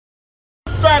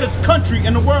fattest country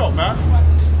in the world, man.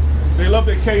 They love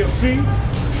their KFC.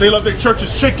 They love their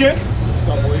church's chicken.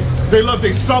 Subway. They love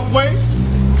their Subways.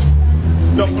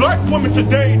 The black woman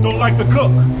today don't like to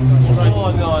cook.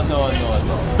 No.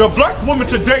 The black woman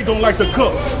today don't like to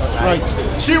cook. That's right.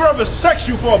 She rather sex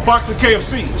you for a box of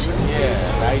KFC.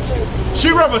 Yeah, right.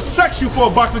 She rather sex you for a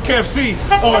box of KFC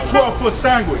or a 12-foot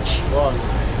sandwich.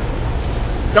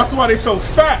 That's why they so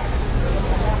fat.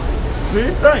 See?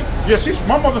 Thank you. Yeah,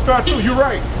 my mother fat too. You're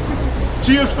right.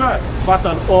 She is fat. Fat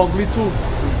and ugly too.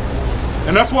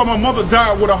 And that's why my mother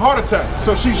died with a heart attack.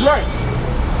 So she's right.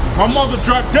 My mother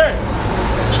dropped dead.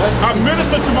 I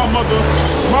ministered to my mother.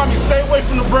 Mommy, stay away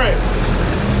from the breads.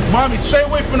 Mommy, stay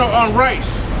away from the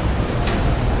rice.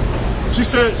 She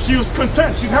said she was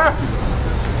content. She's happy.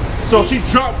 So she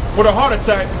dropped with a heart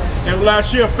attack in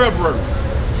last year, February.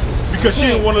 Because she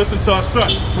didn't want to listen to her son.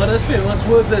 But that's famous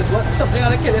words is what? Something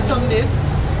ought to kill you someday.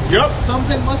 Yep.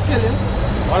 Something must kill you.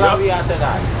 All are we after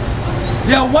that?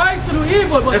 They are wise to do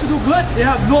evil, but to do good, they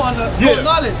have no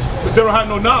knowledge. But they don't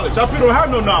have no knowledge. Our people don't have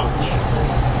no knowledge.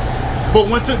 But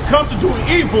when it comes to doing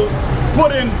evil,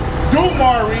 put in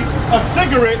Dumari, a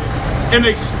cigarette, and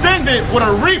extend it with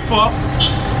a reefer,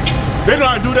 they know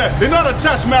how to do that. They know how to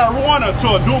attach marijuana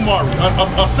to a Dumari,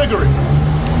 a cigarette.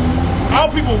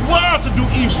 Our people wise to do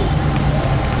evil.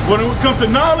 When it comes to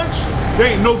knowledge,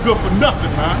 they ain't no good for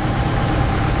nothing, man.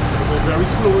 They're very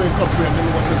slow in comprehending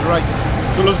what is right.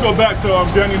 So let's go back to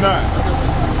Daniel 9.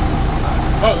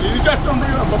 Oh, you got something to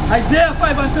bring up? Isaiah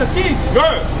 5 and 13. Go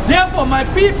ahead. Therefore my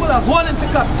people are gone into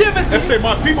captivity. Let's say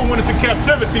my people went into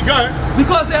captivity. Go ahead.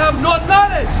 Because they have no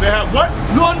knowledge. They have what?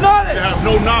 No knowledge. They have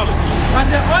no knowledge. And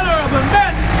the honorable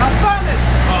men are vanished.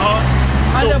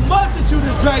 And the multitude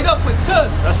is dried up with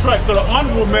thirst. That's right. So the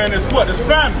honorable man is what? It's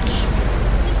famished.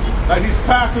 Like these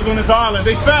pastors on this island,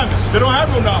 they famished. They don't have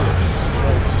no knowledge.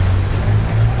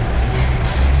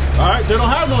 Alright? They don't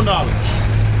have no knowledge.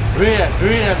 Read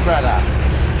it, brother.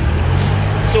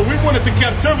 So we went into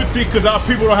captivity because our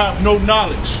people don't have no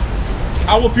knowledge.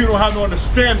 Our people don't have no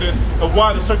understanding of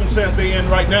why the circumstance they're in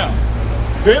right now.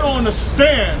 They don't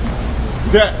understand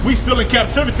that we still in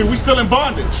captivity, we still in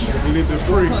bondage. We need to be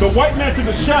free. The white man took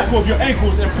the shackle of your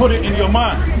ankles and put it in your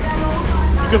mind.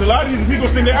 Because a lot of these people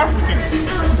think they're Africans.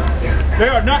 They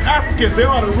are not Africans, they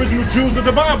are the original Jews of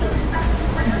the Bible.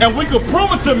 And we could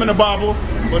prove it to them in the Bible,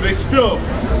 but they still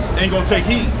ain't gonna take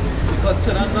heed. God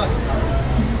said I'm not.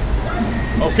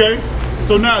 Okay?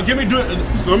 So now let me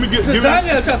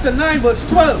Daniel chapter 9 verse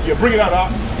 12. Yeah, bring it out,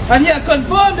 Doc. And he had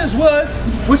confirmed his words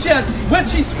which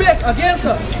he spake against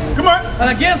us. Come on. And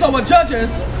against our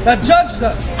judges that judged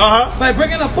us. By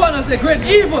bringing upon us a great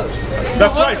evil.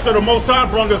 That's right. So the Most High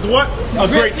brought us what? A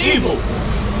great evil.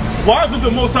 Why did the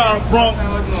Most High bring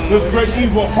this great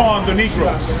evil upon the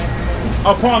Negroes?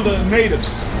 Upon the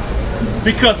natives?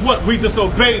 Because what? We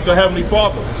disobeyed the Heavenly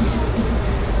Father.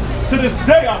 To this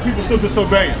day, our people still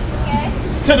disobeying.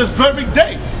 To this very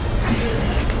day.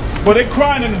 But they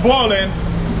crying and bawling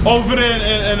over there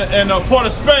in Port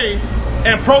of Spain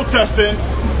and protesting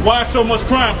why so much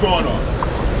crime going on.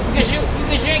 Because you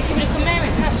ain't keeping the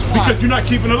commandments, that's why. Because you're not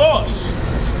keeping the laws.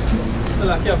 So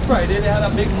like Friday, they had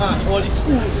a big march. All the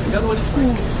schools, to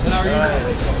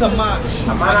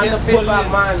march against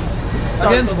bullying.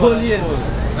 Against bullying.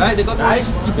 Right? They got all the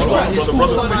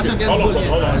schools to march against bullying.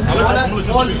 All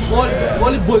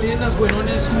the bullying that's going on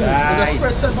in the school is a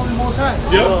spread set from the Most High.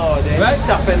 Yeah. Right?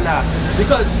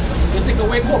 Because you take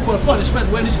away corporal punishment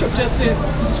when the scriptures say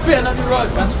spare not the rod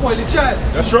and spoil the child.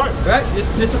 That's right. Right?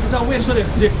 They took it away, so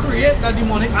they create that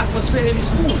demonic atmosphere in the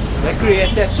schools. They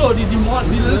created. So the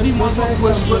little demons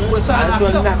were signing it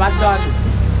was never done.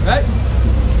 Right?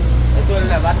 It was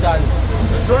never done.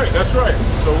 That's right, that's right.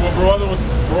 So what brother was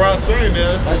saying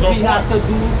there was on point.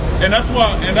 And that's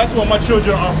why my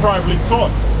children are privately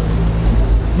taught.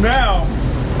 Now,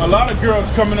 a lot of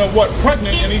girls coming up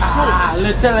pregnant in these schools.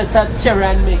 Little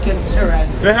children making children.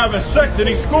 They're having sex in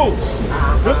these schools.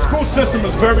 This school system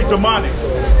is very demonic.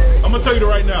 I'm gonna tell you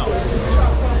right now.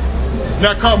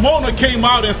 Now Carmona came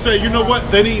out and said, you know what?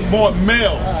 They need more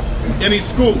males in these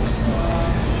schools.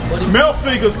 Male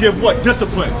figures give what?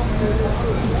 Discipline.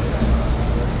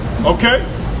 Okay?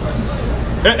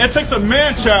 It takes a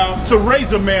man-child to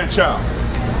raise a man-child.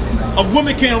 A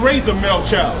woman can't raise a male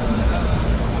child.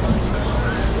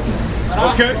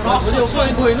 Okay? Also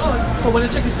going on, but when you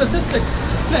check the statistics,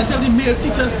 plenty of the male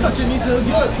teachers touching these little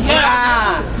girls.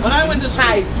 Yeah. When I went to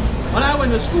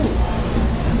school,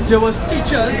 there was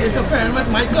teachers interfering with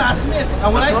my classmates.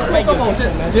 And when I spoke about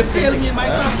it, they failed me in my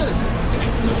classes.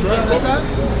 That's right. Understand?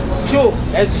 True,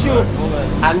 it's true.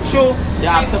 And true, they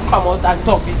have to come out and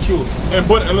talk the truth. And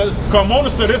but Carmona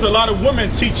said there's a lot of women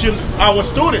teaching our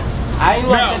students. I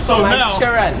know Now, this so from my now,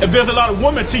 children. if there's a lot of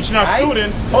women teaching our Right?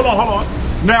 student, hold on.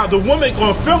 Now the women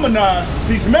gonna feminize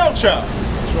these male child.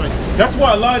 That's right. That's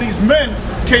why a lot of these men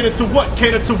cater to what?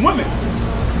 Cater to women.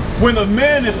 When the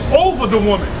man is over the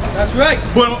woman. That's right.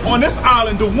 But on this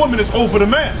island, the woman is over the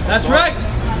man. That's right.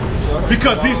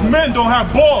 Because these men don't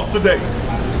have balls today.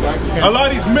 A lot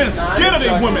of these men scared of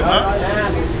their women, huh?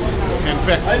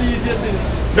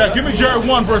 Now, give me Jerry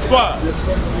 1, verse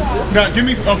 5. Now, give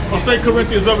me 2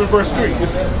 Corinthians 11, verse 3.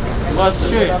 But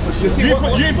true. You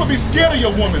ain't supposed to be scared of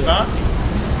your woman, huh?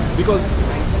 Because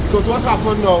what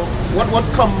happened now,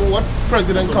 what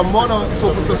President Kamona is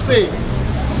supposed to say,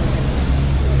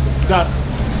 that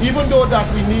even though that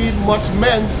we need much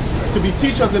men to be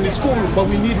teachers in the school, but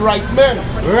we need right men.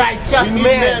 Righteous We need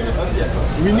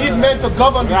men. we need men to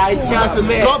govern the school that is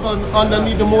men. governed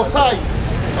underneath the Most High.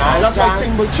 That's why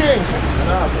things will change.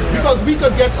 Because we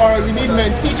need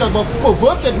men teachers, but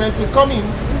perverted men to come in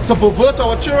to pervert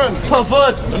our children.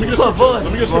 Pervert. Let me get a scripture.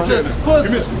 Let me get a scripture.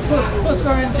 Give me a scripture. First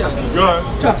Corinthians Go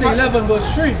ahead. chapter 11 verse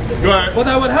 3. Go ahead. But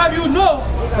I would have you know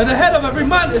that the head of every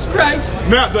man is Christ.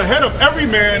 Now, the head of every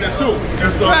man is who?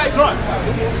 Is the Christ. son.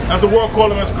 As the world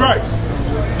calls him as Christ.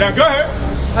 Now, go ahead.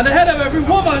 And the head of every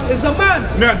woman is the man.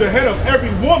 Now, the head of every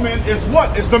woman is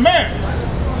what? Is the man.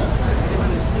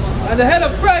 And the head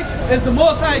of Christ is the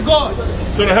Most High God.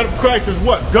 So the head of Christ is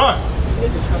what? God.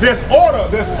 There's order.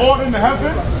 There's order in the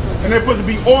heavens, and there's supposed to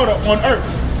be order on earth.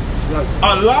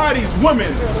 A lot of these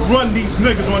women run these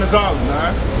niggas on this island,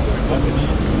 man.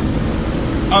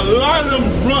 A lot of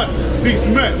them run these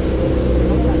men.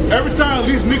 Every time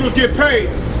these niggas get paid,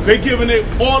 they giving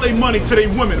all their money to their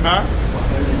women, man.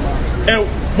 And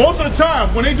most of the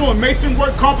time, when they doing mason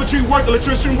work, carpentry work,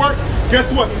 electrician work,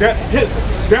 guess what?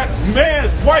 That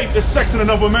man's wife is sexing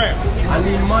another man. And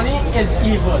the money is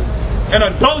evil. And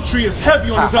adultery is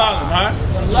heavy on this island,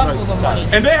 huh?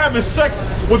 And they having sex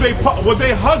with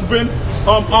their husband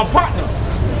partner.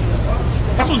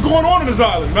 That's what's going on in this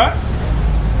island, man.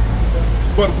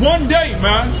 But one day,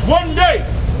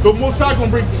 the Most High gonna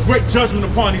bring great judgment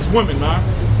upon these women, man.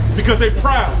 Because they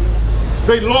proud.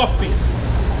 They lofty.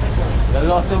 They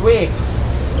lost the way.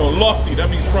 No, lofty, that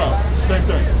means proud. Same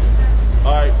thing.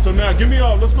 Alright, so now give me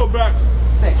let's go back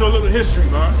to a little history,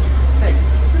 man.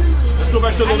 Let's go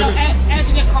back to a I little know history.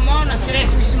 Anthony Kamana said there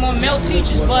should be some more male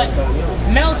teachers, but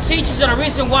male teachers are the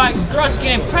reason why girls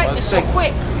getting pregnant so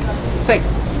quick. 6.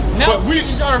 Male But we-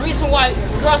 teachers are the reason why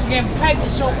girls getting pregnant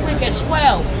so quick at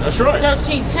 12, That's right.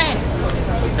 13, 10.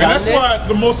 And that's why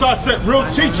the Most High sent real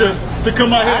teachers to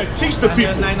come out here and teach the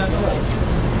people. 9 and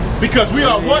 12. Because we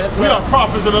are what? We are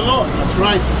prophets of the Lord. That's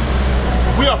right.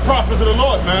 We are prophets of the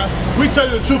Lord, man. We tell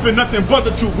you the truth and nothing but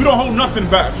the truth. We don't hold nothing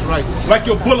back. That's right. Like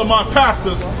your Bullamont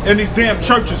pastors in these damn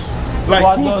churches. Like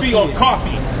God Goofy don't or see it.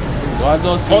 Coffee. God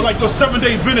don't see Or it. like your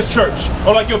Seventh-day Adventist church.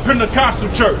 Or like your Pentecostal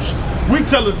church. We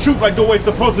tell the truth like the way it's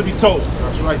supposed to be told.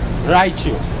 That's right.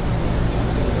 Righteous.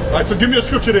 Alright, so give me a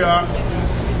scripture there, huh?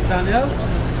 Daniel?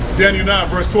 Daniel 9,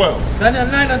 verse 12. Daniel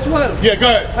 9 and 12. Yeah, go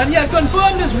ahead. And he had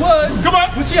confirmed his words Come on.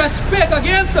 which he had spake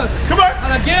against us Come on.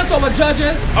 and against our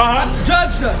judges Uh-huh. and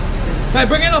judged us by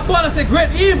bringing upon us a great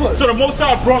evil. So the Most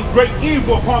High brought great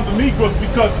evil upon the Negroes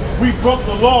because we broke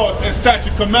the laws and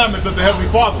statute commandments of the Heavenly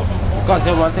Father. Because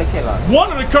they want to kill us. One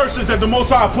of the curses that the Most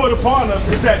High put upon us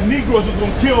is that Negroes are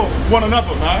going to kill one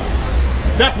another, man.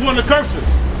 That's one of the curses.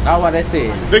 That's what they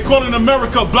say. They call in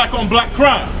America black on black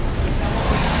crime.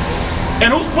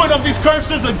 And who's putting up these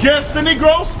curses against the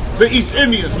Negroes? The East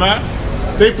Indians, man.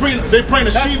 They praying to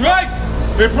That's Shiva. right.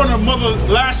 They praying to Mother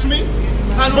Lashmi.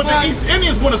 And But the East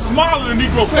Indians want to smile in the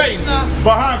Negro face.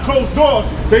 Behind closed doors,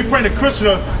 they praying to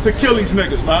Krishna to kill these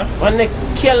niggas, man. When they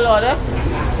kill other,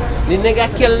 the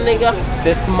nigga kill nigga,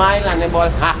 they smile and they ball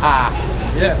ha ha.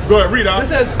 Yeah. Go ahead, read out.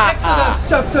 This is Exodus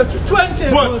chapter 20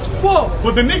 verse 4.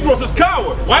 But the Negroes is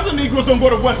coward. Why the Negroes don't go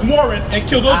to Westmoreland and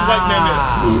kill those white men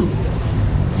there?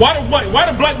 Why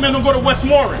the black men don't go to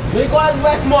Westmoreland? Because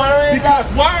Westmoreland is Because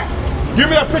why? Give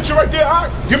me that picture right there, Art.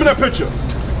 Give me that picture.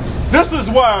 This is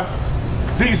why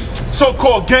these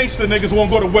so-called gangster niggas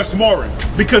won't go to Westmoreland.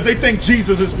 Because they think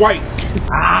Jesus is white.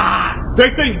 They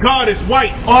think God is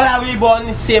white. all are we born in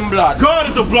the same blood. God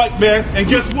is a black man, and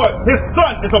guess what? His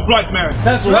son is a black man.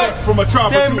 That's right. From a tribe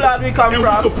of Same Judah. blood we come and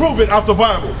from. we can prove it out the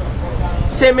Bible.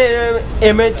 Same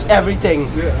image, everything.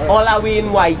 All are we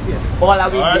in white. All are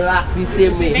we All right. black the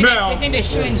same They, way. Now- they think they're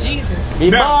showing Jesus. We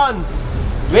Now- born.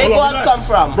 Where Hold on, God relax. come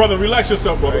from? Brother, relax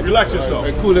yourself, brother. Relax yourself.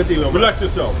 Cool it, Elamite. Relax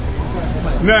yourself.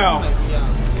 Now,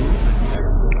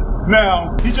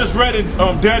 Now, he just read in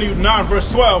Daniel 9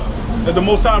 verse 12 that the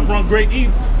Most High brought great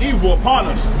evil upon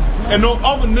us. And no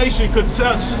other nation could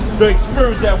touch the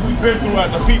experience that we've been through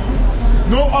as a people.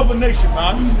 No other nation,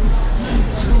 man.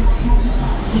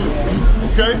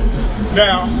 Okay?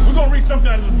 Now, we're going to read something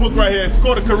out of this book right here. It's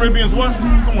called The Caribbeans what?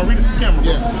 Come on, read it to the camera.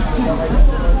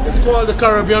 Yeah. It's called The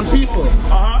Caribbean People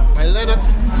by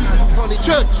Lennox County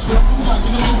Church.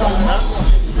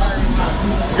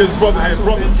 His brother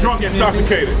drunk,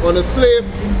 intoxicated. On a slave,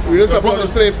 we just about the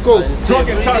slave coast. Drunk,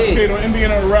 intoxicated on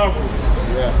Indian arrival.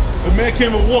 Yeah. The man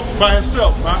came and walked by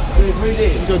himself, man.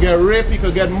 He could get raped, he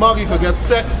could get mugged, he could get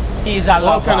sex. He's a lover.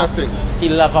 All kind of thing. He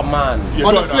love a man. Yeah,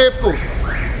 on the slave coast.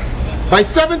 By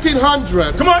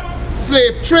 1700, come on,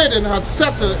 slave trading had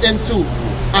settled into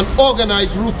an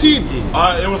organized routine.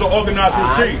 It was an organized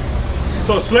routine.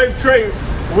 So slave trade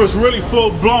was really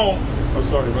full blown. I'm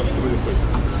sorry, let's go to this place.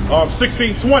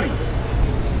 1620.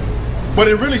 But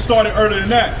it really started earlier than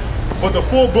that. But the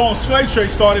full blown slave trade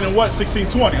started in what?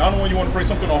 1620. I don't know when you want to bring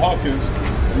something on Hawkins.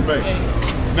 You may.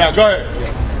 Now go ahead.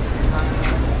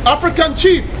 African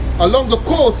chief along the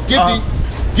coast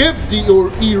give the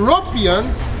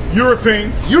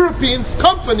Europeans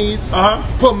companies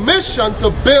permission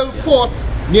to build forts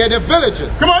near their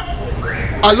villages. Come on.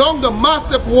 Along the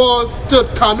massive walls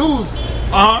stood canoes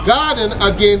guarding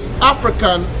against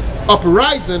African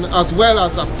uprising as well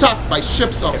as attack by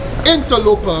ships of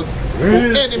interlopers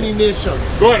from enemy nations.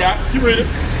 Go ahead, keep reading.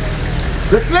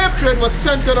 The slave trade was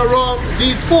centered around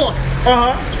these forts.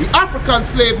 The African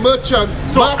slave merchant.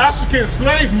 So African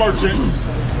slave merchants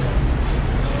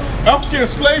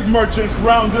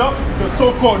rounded up the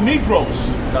so-called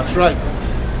Negroes. That's right.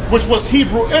 Which was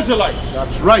Hebrew Israelites.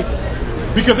 That's right.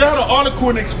 Because they had an article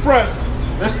in Express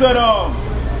that said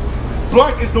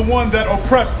black is the one that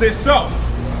oppressed themselves.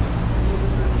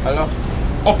 Hello?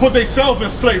 Or put themselves in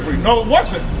slavery. No, it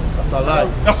wasn't. That's a lie.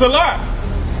 That's a lie.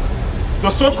 The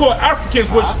so-called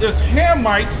Africans, which is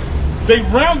Hamites, they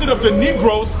rounded up the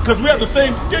Negroes because we have the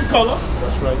same skin color.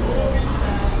 That's right.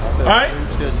 Alright?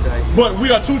 But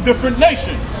we are two different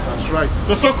nations. That's right.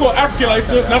 The so-called African, like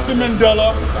Nelson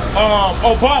Mandela,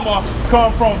 Obama,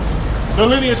 come from the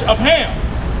lineage of Ham.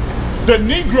 The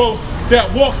Negroes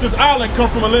that walks this island come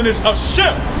from a lineage of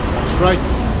Shem. That's right.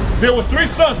 There was 3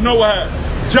 sons Noah had: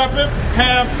 Japheth,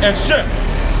 Ham, and Shem.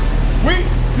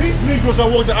 These Negroes that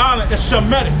walk the island is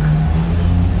Shemitic.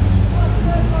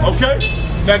 Okay?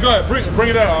 Now go ahead, bring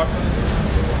it out.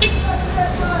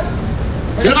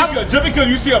 Just because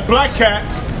you see a black cat,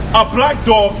 a black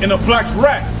dog, and a black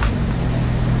rat,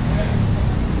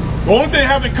 the only thing they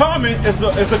have in common is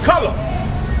the color.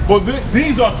 But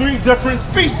these are 3 different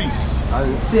species.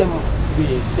 And same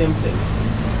thing.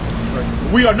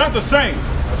 We are not the same.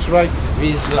 That's right.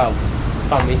 We is love.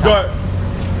 Go ahead.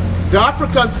 The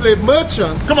African slave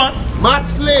merchants marched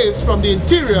slaves from the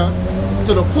interior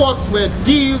to the forts where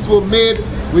deals were made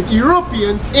with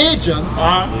Europeans, agents,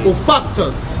 or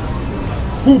factors,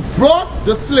 who brought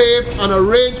the slave and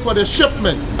arranged for the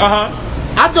shipment.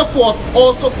 At the fort,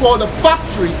 also called a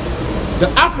factory, the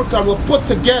African were put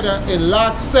together in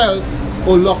large cells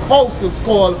or lock houses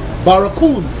called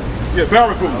barracoons. Yeah,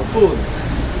 barracoons.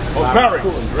 Or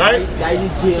barracks, right?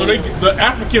 So the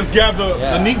Africans gather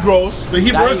the Negroes, the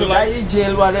Hebrew Israelites,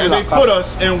 and they put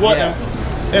us in what?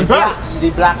 In barracks.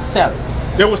 The black cell.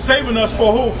 They were saving us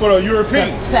for who? For the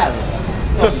Europeans.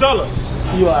 To sell us.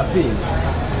 Europeans.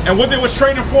 And what they was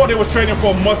trading for? They was trading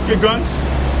for musket guns.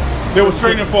 They was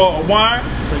trading for wine,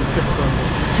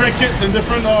 trinkets, and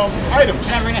different items.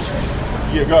 Can I bring this?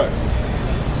 Yeah, go ahead.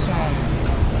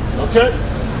 Okay,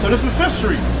 so this is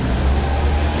history.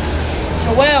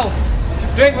 Joel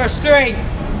 3 verse 3.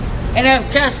 And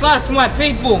have cast lots for my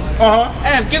people.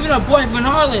 And have given a boy of an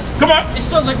harlot. Come on. And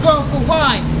sold the girl for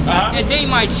wine. And they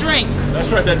might drink.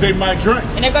 That's right, that they might drink.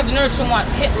 And they got the nerve to want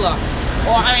Hitler.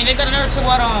 Or I mean, they got the nerve to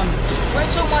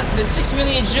what the 6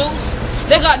 million Jews.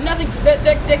 They got nothing.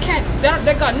 They can't.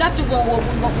 They got nothing on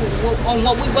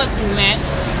what we went through, man.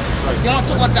 You don't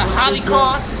talk about the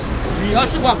Holocaust. You don't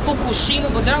talk about Fukushima,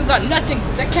 but they don't got nothing.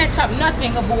 They can't stop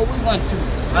nothing about what we went through.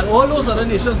 And all those other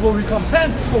nations were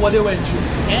recompensed for what they went through.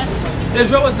 Yes.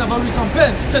 Israel was never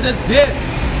recompensed. To this day,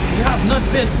 we have not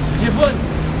been given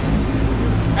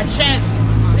a chance.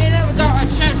 They never got a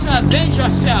chance to avenge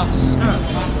ourselves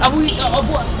of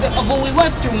what we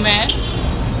went through, man.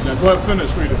 Now go ahead,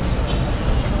 finish reading.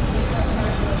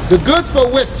 The goods for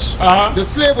which the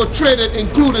slave were traded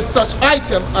included such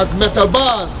items as metal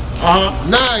bars,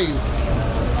 knives,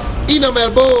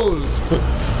 enamel bowls,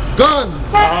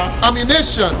 guns,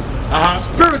 ammunition,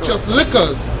 spirituous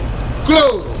liquors,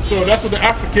 clothes. So that's what the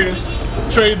Africans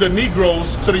traded the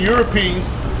Negroes to the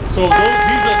Europeans. So these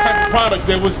are the type products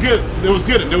they was getting. They was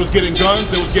getting guns,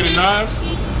 they was getting knives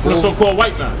from the so-called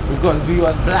white man. Because we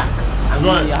was black and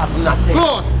we have nothing.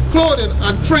 Clothing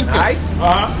and trinkets,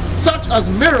 such as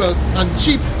mirrors and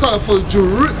cheap, colorful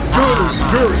jewelry.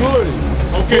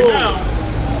 Okay, now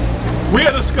we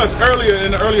had discussed earlier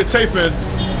in the earlier taping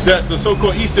that the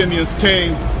so-called East Indians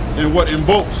came in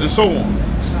boats and so on.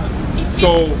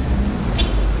 So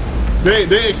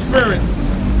they experienced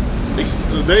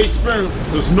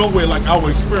there's no way like our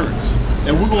experience,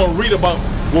 and we're gonna read about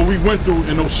what we went through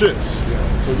in those ships.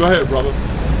 So go ahead, brother.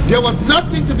 There was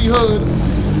nothing to be heard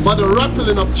but the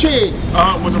rattling of chains.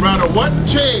 Was around what?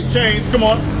 Chains. Chains. Come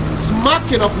on.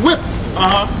 Smacking of whips.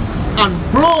 And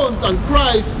groans and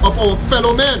cries of our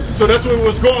fellow men. So that's what we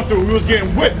was going through. We was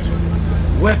getting whipped.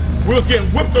 We was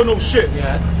getting whipped on those ships.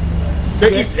 Yes.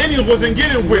 The East Indians wasn't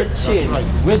getting whipped. With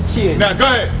chains. With chains. Now go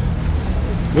ahead.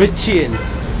 With chains.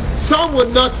 Some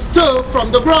would not stir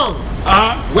from the ground.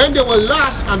 When they were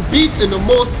lashed and beat in the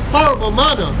most horrible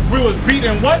manner. We was beat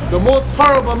in what? The most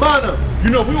horrible manner. You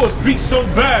know, we was beat so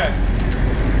bad.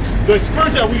 The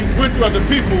experience that we went through as a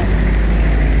people,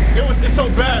 it's so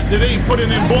bad that they ain't put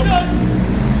it in books.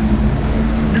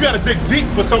 You gotta dig deep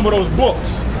for some of those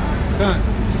books.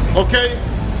 Okay?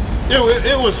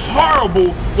 It was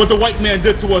horrible what the white man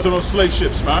did to us on those slave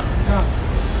ships, man.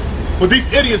 But these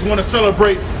idiots want to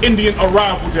celebrate Indian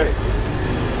Arrival Day.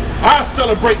 I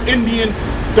celebrate Indian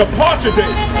Departure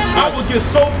Day. I would get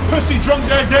so pussy drunk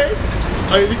that day.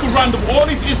 You could round up all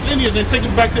these East Indians and take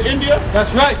them back to India.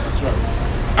 That's right. That's right.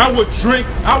 I would drink,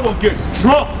 I would get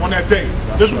drunk on that day.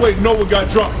 This is the way Noah got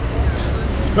drunk.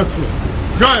 Go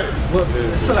ahead. But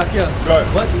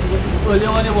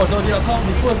earlier when they was out there,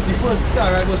 the first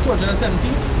star, right, was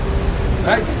 217.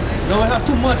 Right? Now we have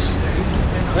too much.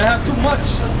 They have too much.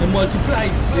 They multiply.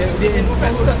 They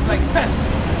infest us like pests,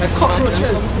 like cockroaches.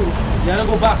 You gotta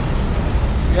go back.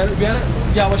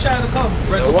 Yeah, we're trying to come.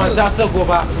 They want us to go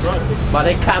back, but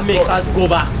they can't make us go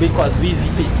back because we the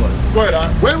people. Go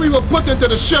ahead, When we were put into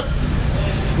the ship,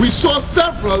 we saw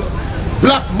several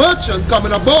black merchants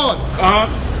coming aboard.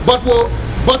 But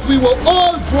we were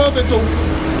all drove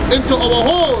into our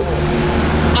holds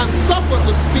and suffered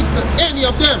to speak to any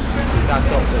of them.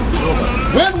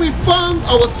 When we found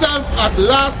ourselves at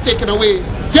last taken away,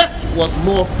 death was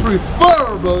more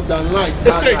preferable than life.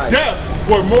 They say death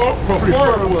was more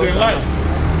preferable than life.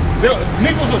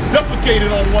 Niggas was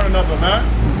defecating on one another, man.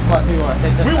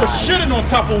 We was shitting on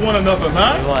top of one another,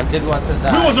 man.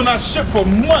 We was on our ship for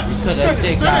months,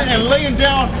 sitting and laying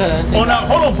down on our.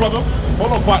 Hold on, brother.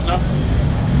 Hold on, partner.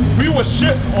 We was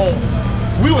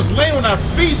we was laying on our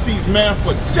feces, man,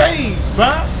 for days,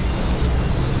 man.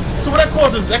 So what that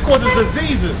causes? That causes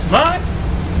diseases, man.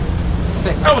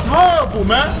 That was horrible,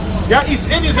 man. Y'all East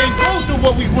Indians ain't going through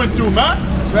what we went through, man.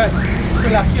 Right. So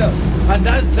like here, and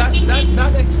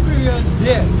that experience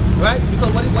there, right?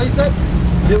 Because what you said,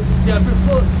 they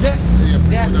prefer death. They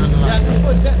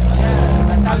prefer death.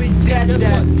 Yeah. That's dead.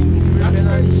 That's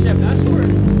where. That's where.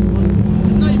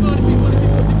 It's not even the people. The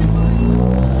people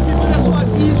that's so at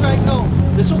ease right now.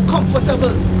 They're so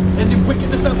comfortable in the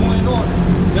wickedness that's going on.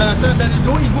 You understand that they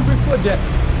don't even prefer death.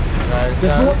 They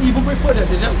don't even prefer that.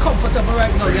 They're just comfortable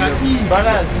right now. They're at ease.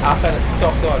 Brothers, I can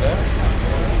talk to them.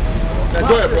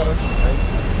 Go ahead, brother.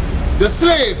 The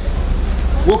slaves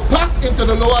were packed into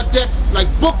the lower decks like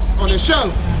books on a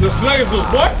shelf. The slaves was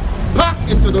what?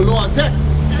 Packed into the lower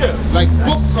decks. Yeah. Like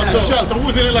books on a shelf. So we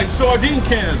was in it like sardine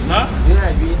cans, man.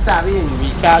 Yeah,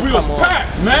 we was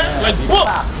packed, man, like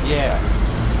books. Yeah.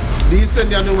 The East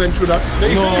Indians went through that. The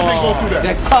East Indians didn't go through that.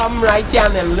 They come right here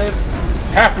and they live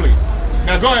happily.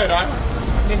 Now go ahead,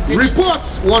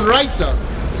 Reports one writer,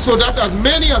 so that as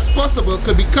many as possible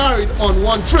could be carried on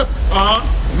one trip.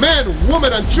 Men,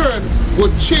 women, and children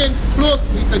would chain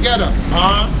closely together.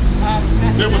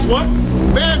 There was what?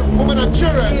 Men, women, and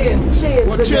children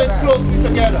would chain closely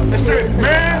together. They said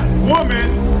man, woman,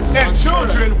 and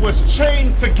children was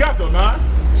chained together, man.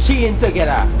 Chained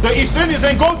together. The East Indians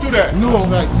ain't go through that. No.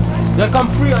 Right. They come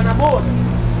free on a boat.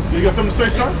 You got something to say,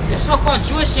 son? The so-called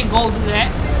Jewish didn't go through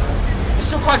that. The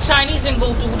so-called Chinese didn't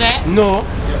go through that. No.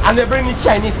 And they bring the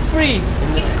Chinese free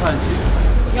in this country.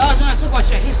 Y'all want to talk about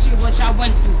your history, what y'all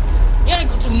went through. You ain't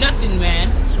go through nothing,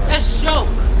 man. That's a joke.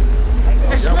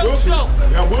 That's a real joke.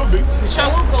 Y'all will be.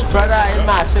 Y'all will go through. Brother, I'm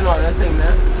mashing all that thing,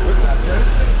 man.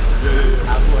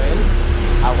 I go in.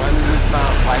 I want to use my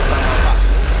wife and my back.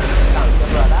 Thank you,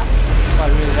 brother, for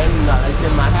real knowledge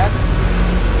in my head.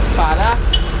 Father,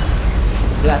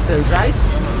 blessings, right?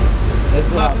 Let's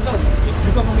go.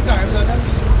 You come from the car, is that?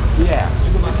 Yeah.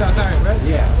 You go back to the car, right?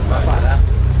 Yeah, my father.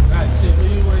 Right, so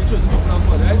you were chosen to come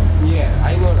for, right? Yeah,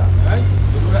 I know that. Right?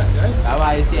 You know that, right? That's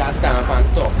why I see I stand up and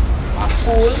talk.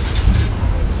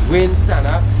 When stand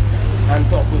up and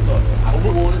talk with us. A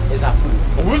fool is a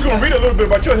fool. We was going to read a little bit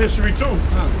about your history too.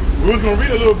 We was going to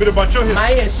read a little bit about your history.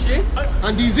 My history?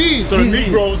 And disease. So the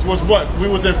Negroes was what? We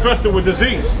was infested with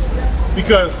disease.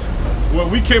 Because when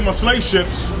we came on slave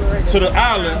ships to the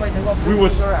island, we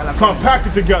was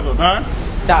compacted together, man.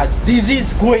 That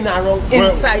disease going around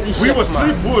inside the ship,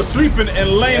 we were sleeping and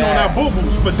laying on our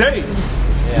boo-boos for days.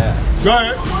 Yeah. Go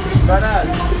ahead.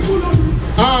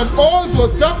 And although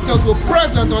doctors were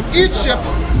present on each ship,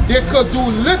 they could do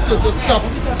little to stop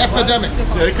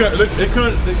epidemics. Yeah,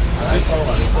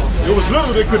 it was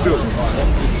little they could do.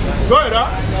 Go ahead,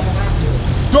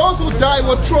 Those who died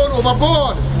were thrown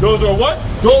overboard. Those are what?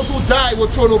 Those who died were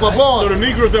thrown overboard. So the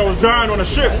Negroes that was dying on the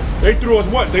ship, they threw us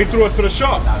what? They threw us to the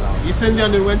shark. East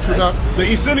Indians didn't went through that. The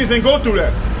East Indians didn't go through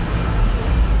that.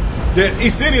 The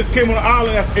East Indians came on the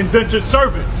island as indentured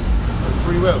servants.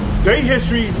 Free will. Their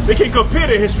history, they can't compare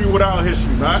their history with our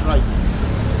history, man. That's right.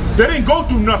 They didn't go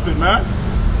through nothing, man.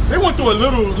 They went through a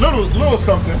little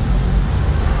something.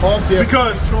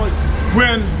 Because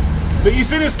when the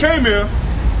East Indians came here,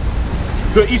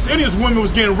 the East Indians women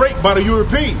was getting raped by the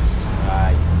Europeans.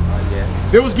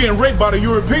 They was getting raped by the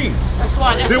Europeans. That's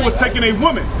why they was taking a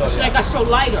woman. That's why I got so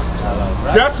lighter.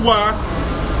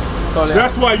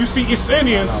 That's why you see East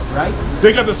Indians.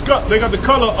 They got the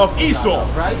color of Esau.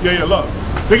 Yeah, love.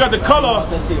 They got the color.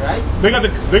 They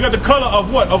got the color of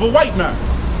what? Of a white man.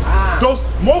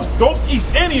 Those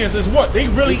East Indians is what? They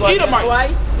really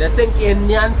Edomites. They think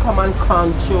Indian come and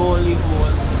control the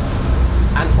world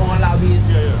and all of these.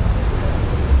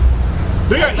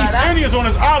 They got East Indians on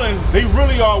this island. They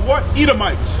really are what?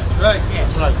 Edomites. Right.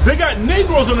 Yes. Right. They got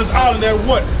Negroes on this island that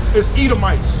what? It's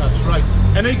Edomites. That's right.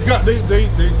 And they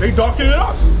darker than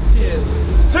us.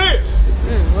 Tears.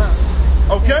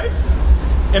 Wow. Okay?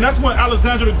 And that's when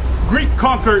Alexander the Greek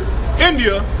conquered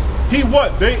India. He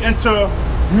what? They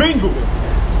intermingled.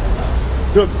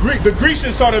 The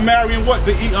Grecians started marrying what?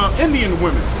 The Indian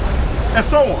women. And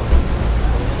so on.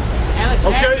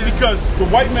 Alexander. Okay? Because the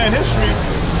white man history.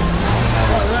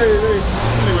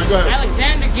 Anyway, go ahead.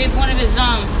 Alexander gave one of his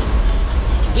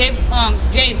gave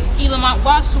Elamite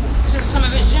wives to some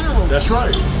of his generals. That's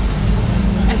right.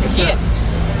 As a gift.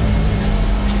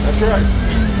 That's right.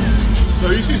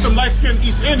 So you see some light-skinned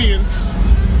East Indians,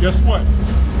 guess what?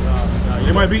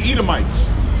 They might be Edomites.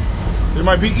 They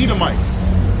might be Edomites.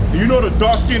 You know the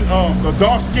dark skin,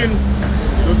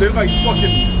 they're like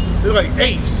they're like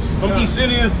apes. Some East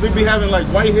Indians, they be having like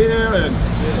white hair and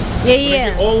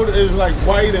yeah. Old is like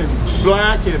white and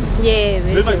black and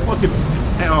they're like fucking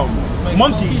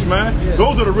monkeys, man.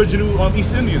 Those are the original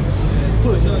East Indians.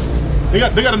 They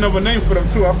got another name for them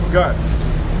too. I forgot.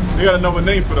 They got another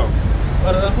name for them.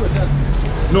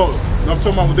 No, I'm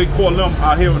talking about what they call them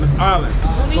out here on this island.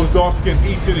 Those dark-skinned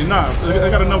East Indians. Nah, they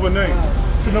got another name.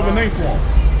 It's another name for them.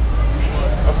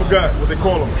 I forgot what they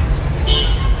call them.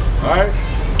 All right.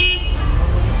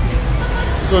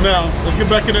 So now let's get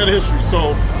back into that history.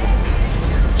 So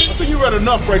I think you read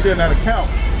enough right there in that account,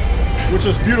 which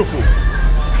is beautiful.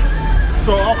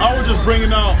 So I was just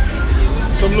bringing out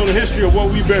some little history of what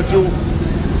we've been through.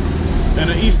 And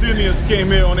the East Indians came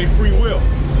here on their free will.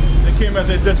 They came as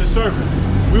a indentured servant.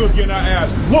 We was getting our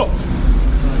ass whooped.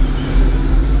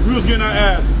 We was getting our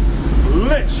ass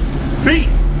lynched, beat.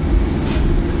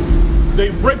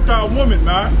 They raped our women,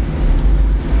 man.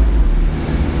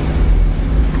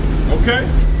 Okay?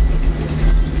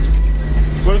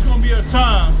 But it's gonna be a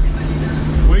time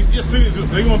when these East Indians,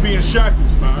 they're gonna be in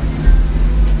shackles, man.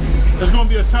 There's gonna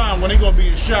be a time when they're gonna be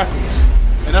in shackles.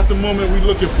 And that's the moment we're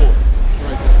looking for.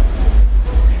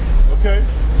 Okay?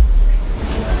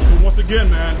 So once again,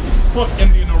 man, fuck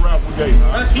Indian Unravel Day,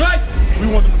 man. That's right. We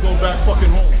want them to go back fucking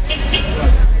home.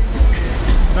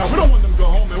 Now, we don't want them to go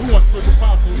home, man. We want spiritual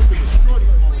power so we can destroy these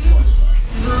motherfuckers, man.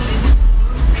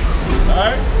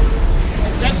 Alright?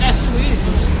 That's too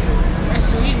easy. That's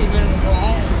too easy for them to go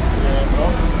home. Yeah, no.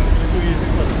 It's too easy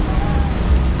for them.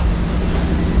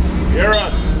 Hear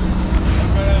us.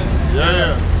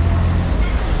 Yeah.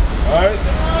 Alright?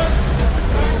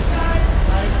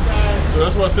 So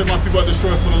that's why I said my people are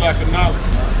destroyed for the lack of knowledge.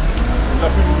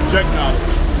 That people reject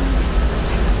knowledge.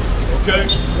 Okay?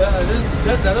 Yeah,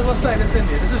 that's what's like this in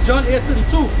here. This is John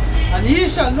 8:32. And ye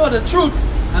shall know the truth,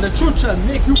 and the truth shall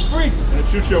make you free. And the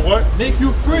truth shall what? Make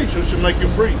you free. The truth shall make you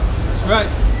free. That's right.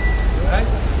 Right?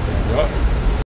 Yep.